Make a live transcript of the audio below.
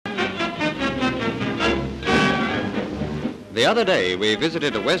The other day, we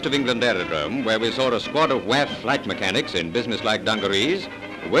visited a West of England aerodrome where we saw a squad of WAAF flight mechanics in business-like dungarees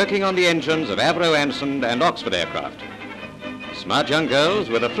working on the engines of Avro, Anson and Oxford aircraft. Smart young girls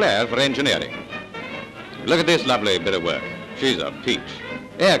with a flair for engineering. Look at this lovely bit of work. She's a peach.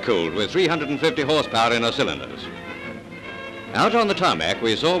 Air-cooled with 350 horsepower in her cylinders. Out on the tarmac,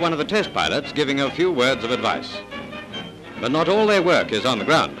 we saw one of the test pilots giving a few words of advice. But not all their work is on the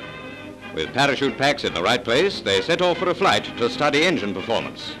ground. With parachute packs in the right place, they set off for a flight to study engine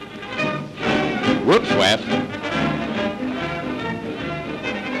performance. Whoops, Waaf.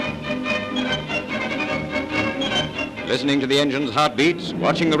 Listening to the engine's heartbeats,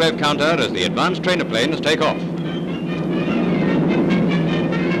 watching the rev counter as the advanced trainer planes take off.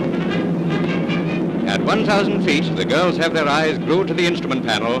 At 1,000 feet, the girls have their eyes glued to the instrument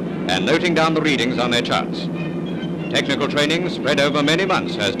panel and noting down the readings on their charts. Technical training spread over many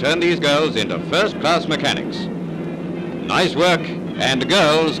months has turned these girls into first-class mechanics. Nice work, and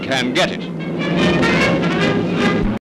girls can get it.